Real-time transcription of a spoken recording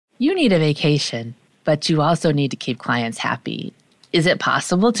You need a vacation, but you also need to keep clients happy. Is it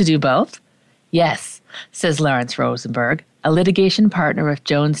possible to do both? Yes, says Lawrence Rosenberg, a litigation partner with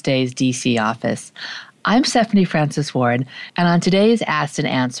Jones Day's DC office. I'm Stephanie Francis Ward, and on today's Asked and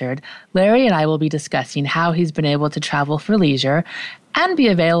Answered, Larry and I will be discussing how he's been able to travel for leisure and be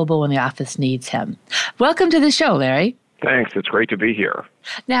available when the office needs him. Welcome to the show, Larry. Thanks. It's great to be here.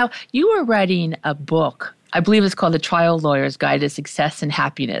 Now, you are writing a book. I believe it's called The Trial Lawyer's Guide to Success and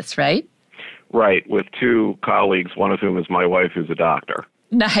Happiness, right? Right, with two colleagues, one of whom is my wife, who's a doctor.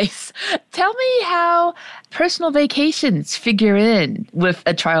 Nice. Tell me how personal vacations figure in with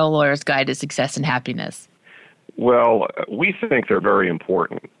A Trial Lawyer's Guide to Success and Happiness. Well, we think they're very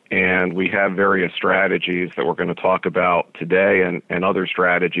important, and we have various strategies that we're going to talk about today and other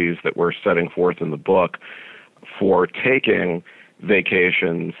strategies that we're setting forth in the book for taking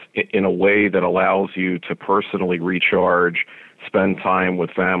vacations in a way that allows you to personally recharge, spend time with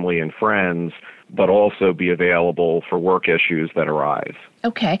family and friends, but also be available for work issues that arise.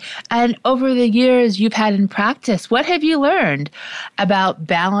 Okay. And over the years you've had in practice, what have you learned about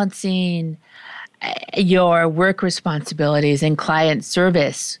balancing your work responsibilities and client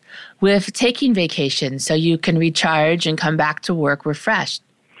service with taking vacations so you can recharge and come back to work refreshed?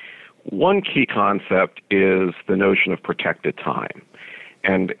 One key concept is the notion of protected time.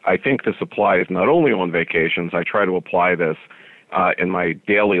 And I think this applies not only on vacations. I try to apply this in my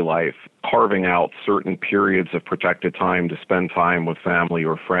daily life, carving out certain periods of protected time to spend time with family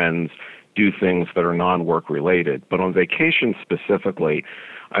or friends, do things that are non-work related. But on vacation specifically,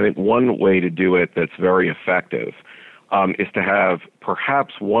 I think one way to do it that's very effective is to have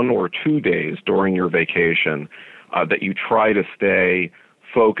perhaps 1 or 2 days during your vacation that you try to stay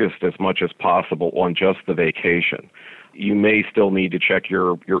focused as much as possible on just the vacation. You may still need to check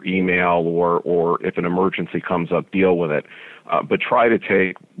your email or if an emergency comes up, deal with it. But try to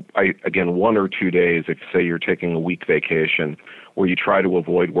take, 1 or 2 days, if say you're taking a week vacation, where you try to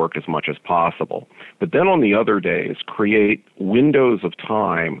avoid work as much as possible. But then on the other days, create windows of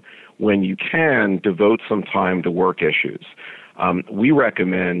time when you can devote some time to work issues. We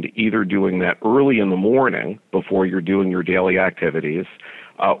recommend either doing that early in the morning before you're doing your daily activities,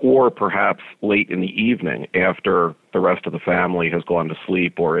 or perhaps late in the evening after the rest of the family has gone to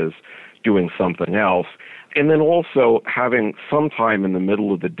sleep or is doing something else. And then also having some time in the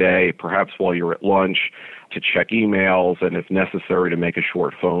middle of the day, perhaps while you're at lunch, to check emails and if necessary to make a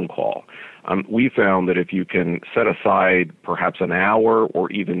short phone call. We found that if you can set aside perhaps an hour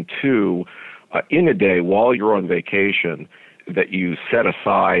or even 2 in a day while you're on vacation that you set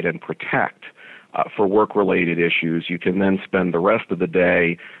aside and protect for work-related issues, you can then spend the rest of the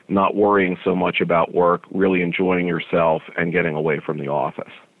day not worrying so much about work, really enjoying yourself and getting away from the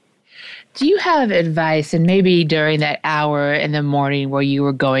office. Do you have advice, and maybe during that hour in the morning where you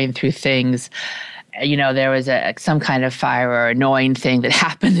were going through things, there was some kind of fire or annoying thing that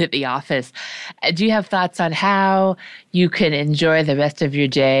happened at the office. Do you have thoughts on how you can enjoy the rest of your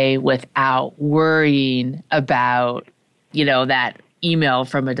day without worrying about, that email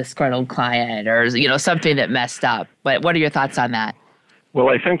from a disgruntled client or, something that messed up? But what are your thoughts on that? Well,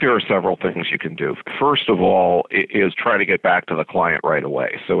 I think there are several things you can do. First of all, is try to get back to the client right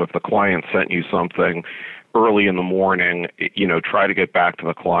away. So if the client sent you something early in the morning, try to get back to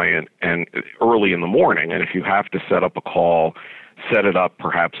the client and early in the morning. And if you have to set up a call, set it up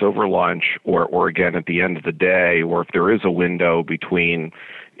perhaps over lunch or again at the end of the day, or if there is a window between,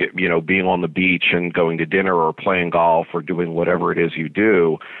 being on the beach and going to dinner or playing golf or doing whatever it is you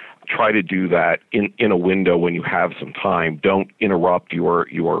do, try to do that in a window when you have some time. Don't interrupt your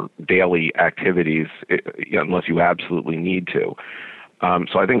daily activities unless you absolutely need to.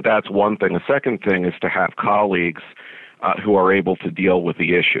 So I think that's one thing. The second thing is to have colleagues who are able to deal with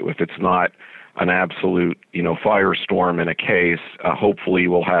the issue. If it's not an absolute, firestorm in a case, hopefully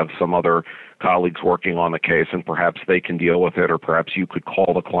we'll have some other colleagues working on the case and perhaps they can deal with it, or perhaps you could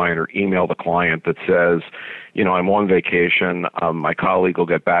call the client or email the client that says, I'm on vacation, my colleague will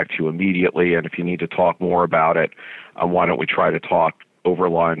get back to you immediately, and if you need to talk more about it, why don't we try to talk over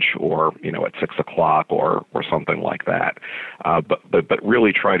lunch or, at 6 o'clock or something like that. But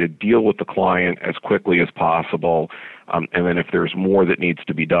really try to deal with the client as quickly as possible. And then if there's more that needs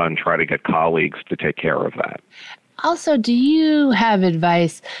to be done, try to get colleagues to take care of that. Also, do you have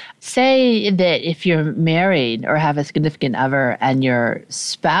advice, say that if you're married or have a significant other and your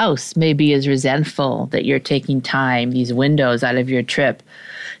spouse maybe is resentful that you're taking time, these windows out of your trip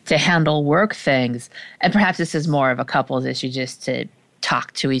to handle work things, and perhaps this is more of a couple's issue just to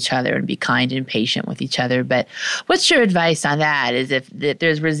talk to each other and be kind and patient with each other. But what's your advice on that? Is if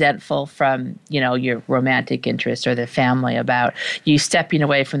there's resentful from, your romantic interest or the family about you stepping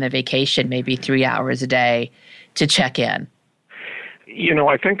away from the vacation maybe 3 hours a day to check in?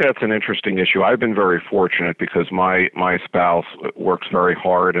 I think that's an interesting issue. I've been very fortunate because my spouse works very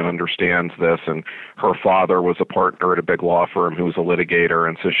hard and understands this, and her father was a partner at a big law firm who was a litigator,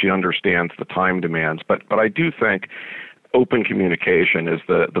 and so she understands the time demands. But I do think open communication is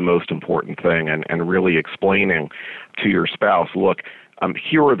the most important thing, and really explaining to your spouse, look,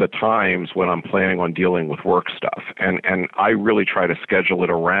 here are the times when I'm planning on dealing with work stuff. And I really try to schedule it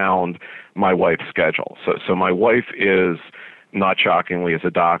around my wife's schedule. So my wife is, not shockingly, as a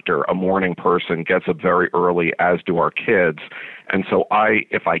doctor, a morning person, gets up very early, as do our kids. And so I,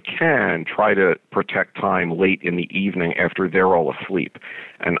 if I can, try to protect time late in the evening after they're all asleep.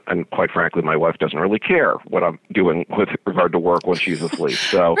 And quite frankly, my wife doesn't really care what I'm doing with regard to work when she's asleep.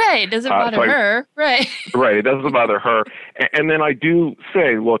 So right, it doesn't bother her. Right. Right, it doesn't bother her. And then I do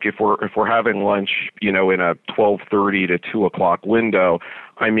say, look, if we're having lunch, in a 12:30 to 2 o'clock window,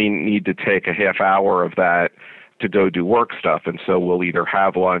 I need to take a half hour of that to go do work stuff. And so we'll either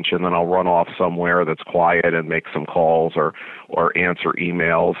have lunch and then I'll run off somewhere that's quiet and make some calls or answer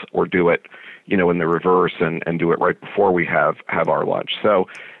emails, or do it, in the reverse and do it right before we have our lunch. So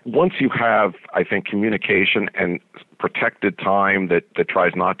once you have, I think, communication and protected time that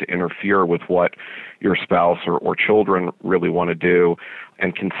tries not to interfere with what your spouse or children really want to do,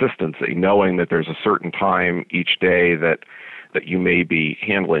 and consistency, knowing that there's a certain time each day that you may be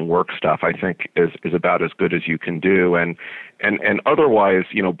handling work stuff, I think is about as good as you can do. And otherwise,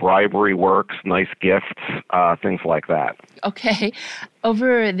 bribery works, nice gifts, things like that. Okay.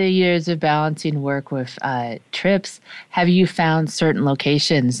 Over the years of balancing work with trips, have you found certain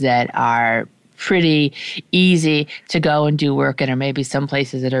locations that are pretty easy to go and do work in, or maybe some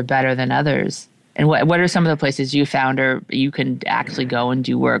places that are better than others? And what are some of the places you found or you can actually go and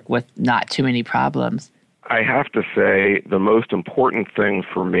do work with not too many problems? I have to say the most important thing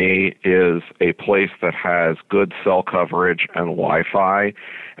for me is a place that has good cell coverage and Wi-Fi.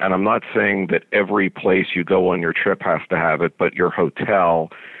 And I'm not saying that every place you go on your trip has to have it, but your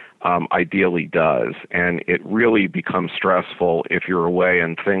hotel ideally does. And it really becomes stressful if you're away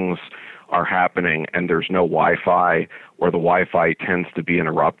and things are happening and there's no Wi-Fi, or the Wi-Fi tends to be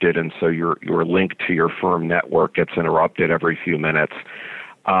interrupted, and so your link to your firm network gets interrupted every few minutes.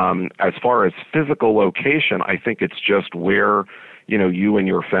 As far as physical location, I think it's just where, you and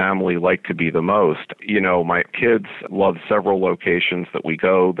your family like to be the most. My kids love several locations that we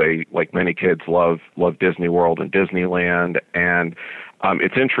go. They, like many kids, love Disney World and Disneyland. And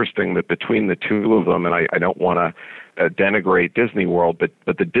it's interesting that between the two of them, and I don't want to denigrate Disney World, but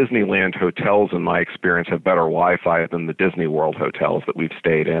the Disneyland hotels, in my experience, have better Wi-Fi than the Disney World hotels that we've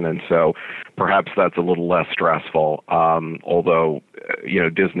stayed in, and so perhaps that's a little less stressful. Although,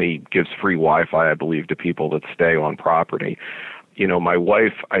 Disney gives free Wi-Fi, I believe, to people that stay on property. My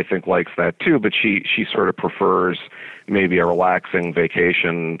wife, I think, likes that too, but she sort of prefers maybe a relaxing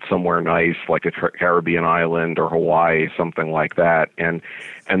vacation somewhere nice, like a Caribbean island or Hawaii, something like that, and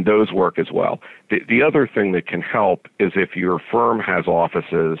those work as well. The other thing that can help is if your firm has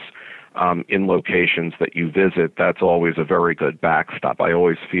offices in locations that you visit, that's always a very good backstop. I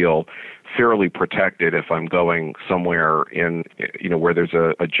always feel fairly protected if I'm going somewhere in, where there's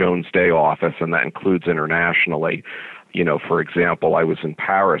a Jones Day office, and that includes internationally. For example, I was in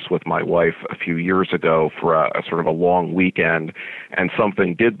Paris with my wife a few years ago for a sort of a long weekend, and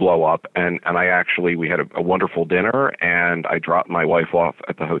something did blow up, and we had a wonderful dinner, and I dropped my wife off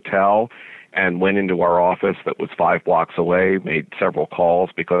at the hotel and went into our office that was 5 blocks away, made several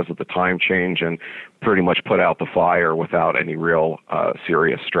calls because of the time change, and pretty much put out the fire without any real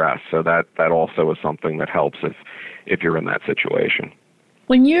serious stress. So that also is something that helps if you're in that situation.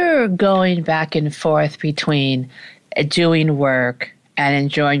 When you're going back and forth between doing work and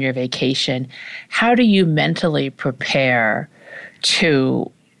enjoying your vacation, how do you mentally prepare to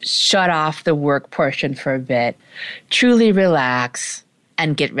shut off the work portion for a bit, truly relax,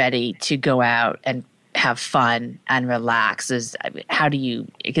 and get ready to go out and have fun and relax? How do you,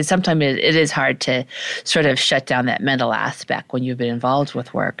 because sometimes it is hard to sort of shut down that mental aspect when you've been involved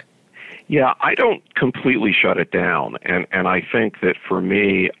with work. Yeah, I don't completely shut it down. And I think that for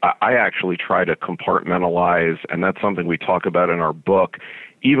me, I actually try to compartmentalize, and that's something we talk about in our book,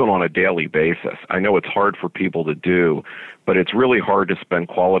 even on a daily basis. I know it's hard for people to do, but it's really hard to spend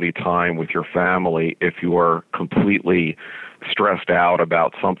quality time with your family if you are completely stressed out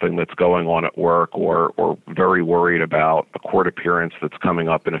about something that's going on at work, or very worried about a court appearance that's coming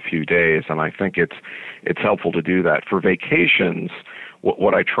up in a few days. And I think it's helpful to do that. For vacations,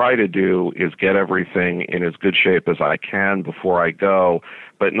 what I try to do is get everything in as good shape as I can before I go,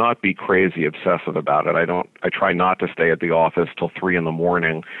 but not be crazy obsessive about it. I try not to stay at the office till 3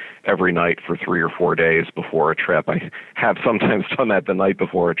 a.m. every night for 3 or 4 days before a trip. I have sometimes done that the night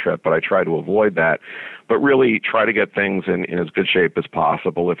before a trip, but I try to avoid that. But really try to get things in as good shape as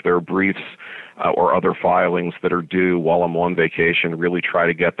possible. If there are briefs or other filings that are due while I'm on vacation, really try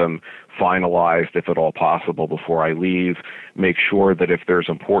to get them finalized, if at all possible, before I leave. Make sure that if there's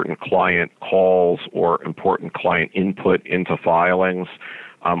important client calls or important client input into filings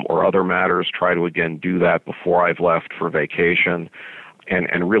or other matters, try to, again, do that before I've left for vacation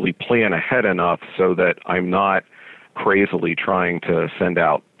and really plan ahead enough so that I'm not crazily trying to send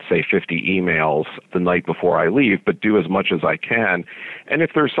out, say, 50 emails the night before I leave, but do as much as I can. And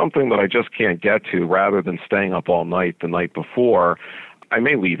if there's something that I just can't get to, rather than staying up all night the night before, I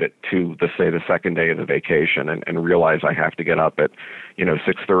may leave it to, the second day of the vacation and realize I have to get up at,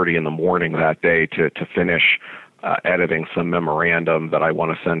 6:30 in the morning that day to finish editing some memorandum that I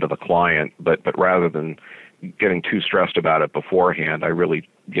want to send to the client. But rather than getting too stressed about it beforehand, I really,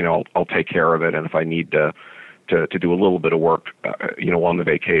 I'll take care of it. And if I need to do a little bit of work, on the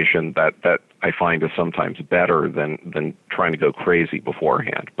vacation, that I find is sometimes better than trying to go crazy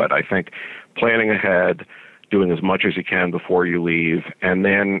beforehand. But I think planning ahead, doing as much as you can before you leave, and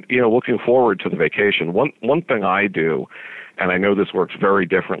then, looking forward to the vacation. One thing I do, and I know this works very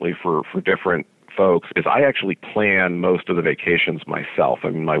differently for different folks, is I actually plan most of the vacations myself. I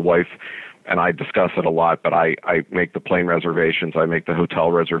mean, my wife and I discuss it a lot, but I make the plane reservations, I make the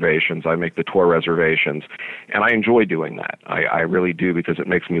hotel reservations, I make the tour reservations, and I enjoy doing that. I really do, because it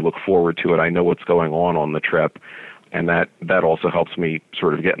makes me look forward to it. I know what's going on the trip, and that also helps me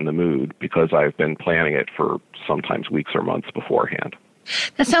sort of get in the mood, because I've been planning it for sometimes weeks or months beforehand.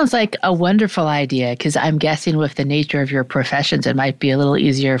 That sounds like a wonderful idea, because I'm guessing with the nature of your professions, it might be a little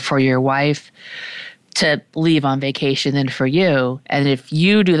easier for your wife to leave on vacation than for you. And if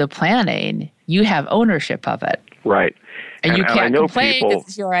you do the planning, you have ownership of it. Right. And you can't complain because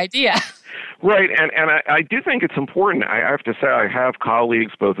it's your idea. Right. And I do think it's important. I have to say, I have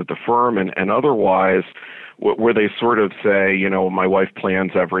colleagues both at the firm and otherwise where they sort of say, my wife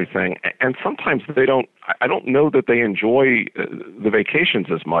plans everything. And sometimes I don't know that they enjoy the vacations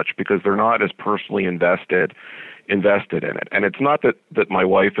as much, because they're not as personally invested in it. And it's not that my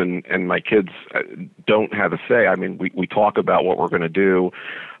wife and my kids don't have a say. I mean, we talk about what we're going to do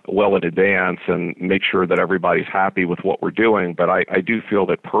well in advance and make sure that everybody's happy with what we're doing. But I do feel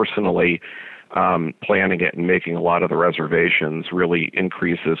that personally, planning it and making a lot of the reservations really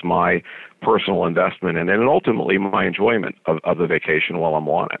increases my personal investment and ultimately my enjoyment of the vacation while I'm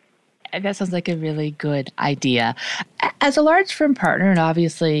on it. That sounds like a really good idea. As a large firm partner, and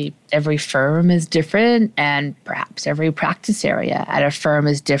obviously every firm is different, and perhaps every practice area at a firm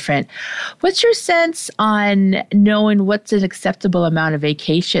is different, what's your sense on knowing what's an acceptable amount of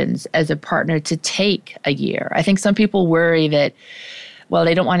vacations as a partner to take a year? I think some people worry that, well,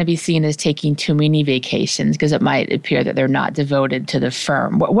 they don't want to be seen as taking too many vacations because it might appear that they're not devoted to the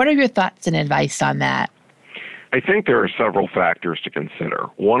firm. What are your thoughts and advice on that? I think there are several factors to consider.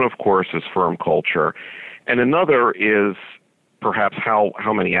 One, of course, is firm culture, and another is perhaps how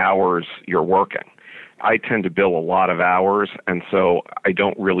many hours you're working. I tend to bill a lot of hours, and so I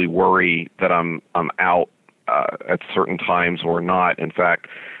don't really worry that I'm out at certain times or not. In fact,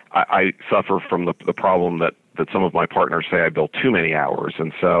 I suffer from the problem that some of my partners say I bill too many hours,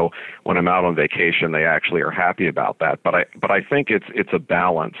 and so when I'm out on vacation, they actually are happy about that. But I think it's a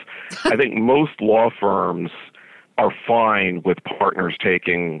balance. I think most law firms are fine with partners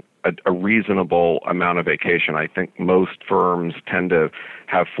taking a reasonable amount of vacation. I think most firms tend to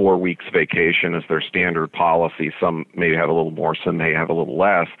have 4 weeks vacation as their standard policy. Some may have a little more, some may have a little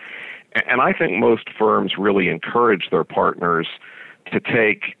less. And I think most firms really encourage their partners to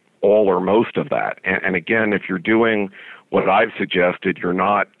take all or most of that. And again, if you're doing what I've suggested, you're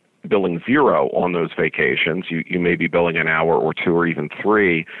not billing zero on those vacations. You may be billing an hour or two or even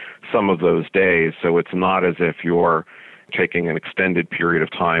 3 some of those days. So it's not as if you're taking an extended period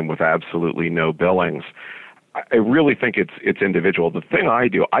of time with absolutely no billings. I really think it's individual. The thing I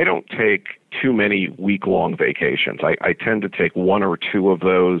do, I don't take too many week-long vacations. I tend to take 1 or 2 of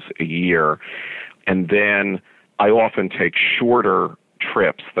those a year. And then I often take shorter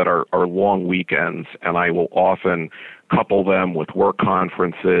trips that are long weekends, and I will often couple them with work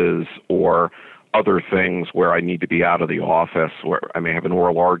conferences or other things where I need to be out of the office, where I may have an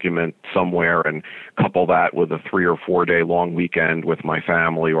oral argument somewhere, and couple that with a 3 or 4 day long weekend with my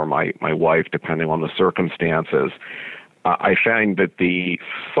family or my wife, depending on the circumstances. I find that the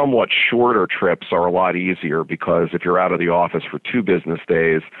somewhat shorter trips are a lot easier because if you're out of the office for 2 business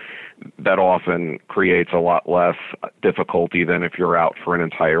days, that often creates a lot less difficulty than if you're out for an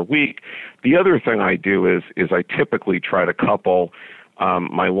entire week. The other thing I do is I typically try to couple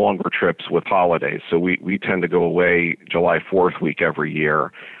my longer trips with holidays. So we tend to go away July 4th week every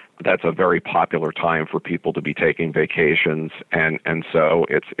year. That's a very popular time for people to be taking vacations, and so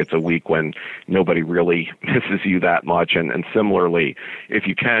it's a week when nobody really misses you that much. And similarly, if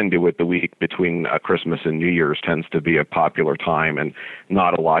you can do it, the week between Christmas and New Year's tends to be a popular time, and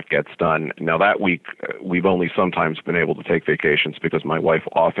not a lot gets done. Now that week, we've only sometimes been able to take vacations because my wife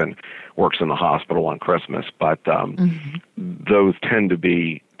often works in the hospital on Christmas, but those tend to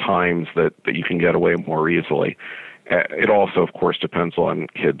be times that you can get away more easily. It also, of course, depends on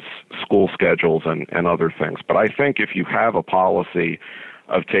kids' school schedules and other things. But I think if you have a policy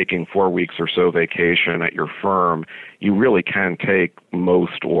of taking 4 weeks or so vacation at your firm, you really can take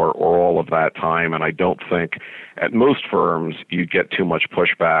most or all of that time. And I don't think at most firms you get too much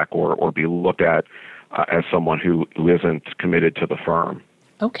pushback or be looked at as someone who isn't committed to the firm.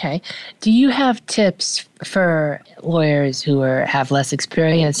 Okay. Do you have tips for lawyers who have less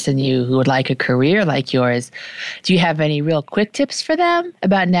experience than you, who would like a career like yours? Do you have any real quick tips for them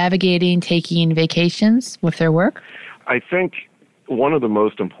about navigating taking vacations with their work? I think one of the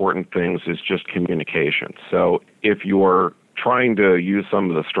most important things is just communication. So if you're trying to use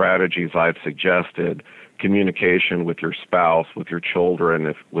some of the strategies I've suggested, communication with your spouse, with your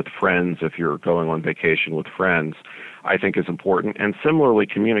children, with friends, if you're going on vacation with friends, I think is important. And similarly,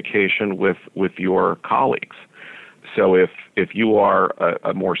 communication with your colleagues. So if you are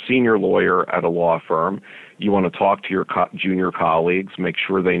a more senior lawyer at a law firm, you want to talk to your junior colleagues, make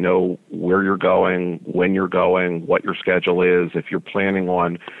sure they know where you're going, when you're going, what your schedule is. If you're planning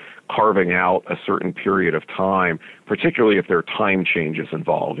on carving out a certain period of time, particularly if there are time changes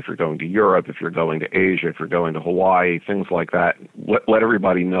involved, if you're going to Europe, if you're going to Asia, if you're going to Hawaii, things like that, let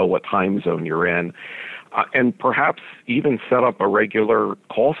everybody know what time zone you're in. And perhaps even set up a regular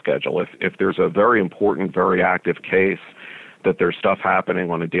call schedule. If there's a very important, very active case, that there's stuff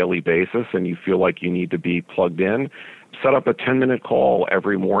happening on a daily basis and you feel like you need to be plugged in, set up a 10-minute call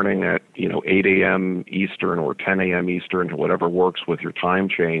every morning at 8 a.m. Eastern or 10 a.m. Eastern, whatever works with your time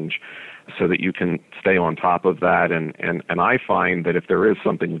change, so that you can stay on top of that. And I find that if there is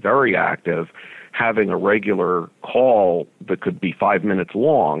something very active, having a regular call that could be 5 minutes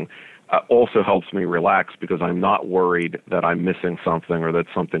long also helps me relax because I'm not worried that I'm missing something or that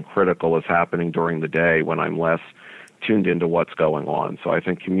something critical is happening during the day when I'm less tuned into what's going on. So I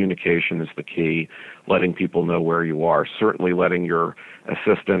think communication is the key, letting people know where you are, certainly letting your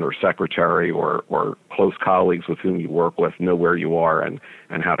assistant or secretary or close colleagues with whom you work with know where you are and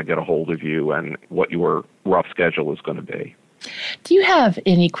how to get a hold of you and what your rough schedule is going to be. Do you have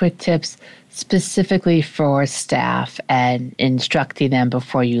any quick tips specifically for staff and instructing them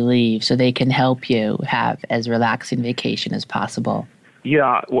before you leave so they can help you have as relaxing vacation as possible?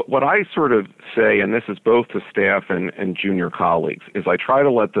 Yeah, what I sort of say, and this is both to staff and junior colleagues, is I try to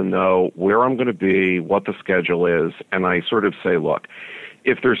let them know where I'm going to be, what the schedule is, and I sort of say, look,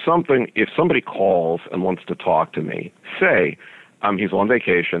 if somebody calls and wants to talk to me, say he's on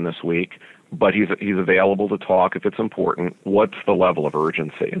vacation this week, but he's available to talk if it's important. What's the level of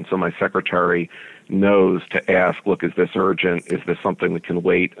urgency? And so my secretary knows to ask, look, is this urgent? Is this something that can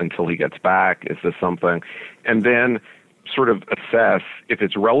wait until he gets back? Is this something? And then sort of assess if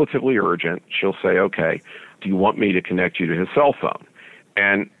it's relatively urgent. She'll say, okay, do you want me to connect you to his cell phone?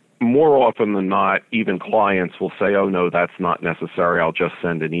 And more often than not, even clients will say, oh, no, that's not necessary. I'll just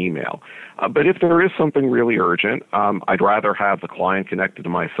send an email. But if there is something really urgent, I'd rather have the client connected to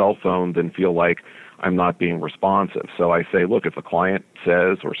my cell phone than feel like I'm not being responsive. So I say, look, if the client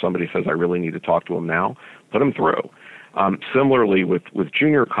says or somebody says I really need to talk to him now, put him through. Similarly, with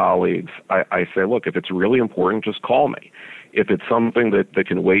junior colleagues, I say, look, if it's really important, just call me. If it's something that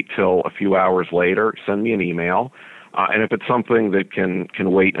can wait till a few hours later, send me an email. And if it's something that can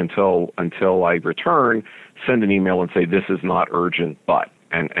wait until I return, send an email and say, this is not urgent, but,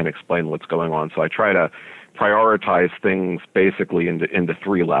 and explain what's going on. So I try to prioritize things basically into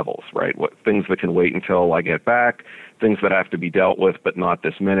 3 levels, right? Things that can wait until I get back, things that have to be dealt with but not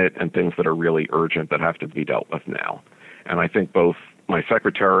this minute, and things that are really urgent that have to be dealt with now. And I think both my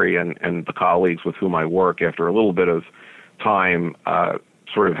secretary and the colleagues with whom I work, after a little bit of time,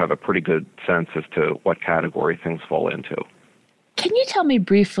 sort of have a pretty good sense as to what category things fall into. Can you tell me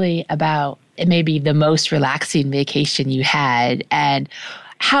briefly about maybe the most relaxing vacation you had and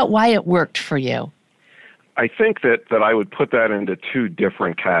why it worked for you? I think that I would put that into 2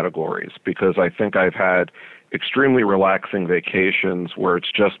 different categories because I think I've had extremely relaxing vacations where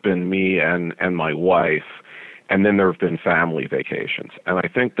it's just been me and my wife. And then there have been family vacations. And I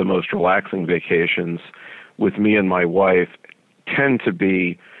think the most relaxing vacations with me and my wife tend to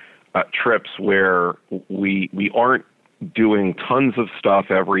be trips where we aren't doing tons of stuff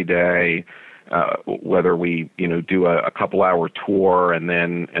every day, whether we do a couple-hour tour and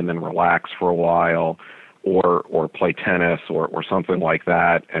then relax for a while, or play tennis or something like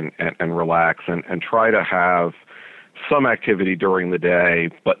that and relax and try to have some activity during the day,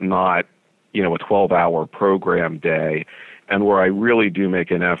 but not a 12-hour program day, and where I really do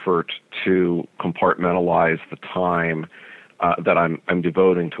make an effort to compartmentalize the time that I'm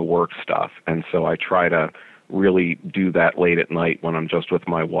devoting to work stuff. And so I try to really do that late at night when I'm just with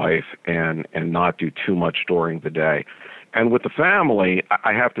my wife and not do too much during the day. And with the family,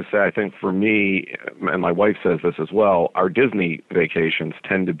 I have to say, I think for me, and my wife says this as well, our Disney vacations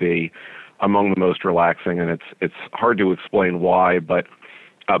tend to be among the most relaxing, and it's hard to explain why, but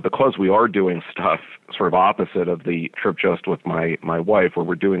because we are doing stuff sort of opposite of the trip just with my wife, where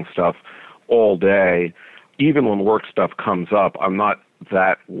we're doing stuff all day, even when work stuff comes up, I'm not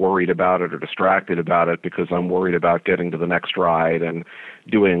that worried about it or distracted about it because I'm worried about getting to the next ride and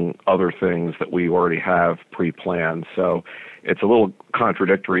doing other things that we already have pre-planned. So it's a little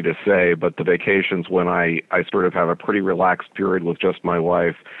contradictory to say, but the vacations when I sort of have a pretty relaxed period with just my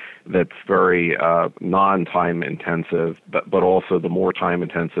wife that's very non-time intensive, but also the more time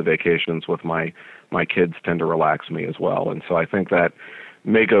intensive vacations with my kids tend to relax me as well. And so I think that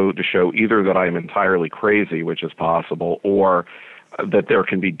may go to show either that I'm entirely crazy, which is possible, or that there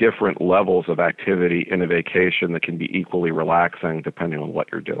can be different levels of activity in a vacation that can be equally relaxing depending on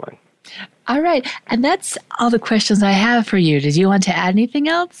what you're doing. All right. And that's all the questions I have for you. Did you want to add anything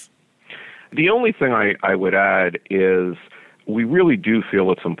else? The only thing I would add is we really do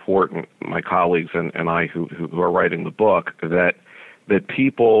feel it's important, my colleagues and I who are writing the book, that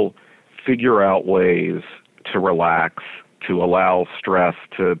people figure out ways to relax, to allow stress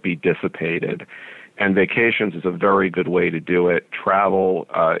to be dissipated. And vacations is a very good way to do it. Travel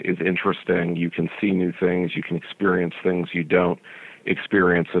is interesting. You can see new things. You can experience things you don't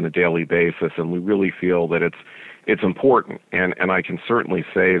experience on a daily basis. And we really feel that it's important. And I can certainly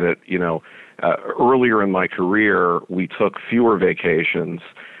say that, earlier in my career, we took fewer vacations.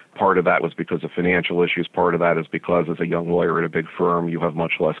 Part of that was because of financial issues. Part of that is because as a young lawyer at a big firm, you have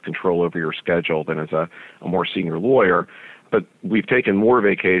much less control over your schedule than as a more senior lawyer. But we've taken more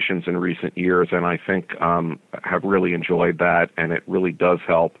vacations in recent years, and I think have really enjoyed that, and it really does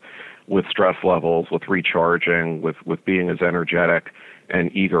help with stress levels, with recharging, with being as energetic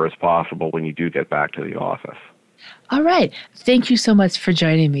and eager as possible when you do get back to the office. All right. Thank you so much for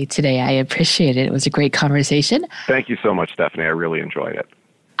joining me today. I appreciate it. It was a great conversation. Thank you so much, Stephanie. I really enjoyed it.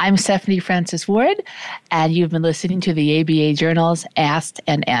 I'm Stephanie Francis Ward, and you've been listening to the ABA Journal's Asked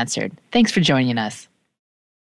and Answered. Thanks for joining us.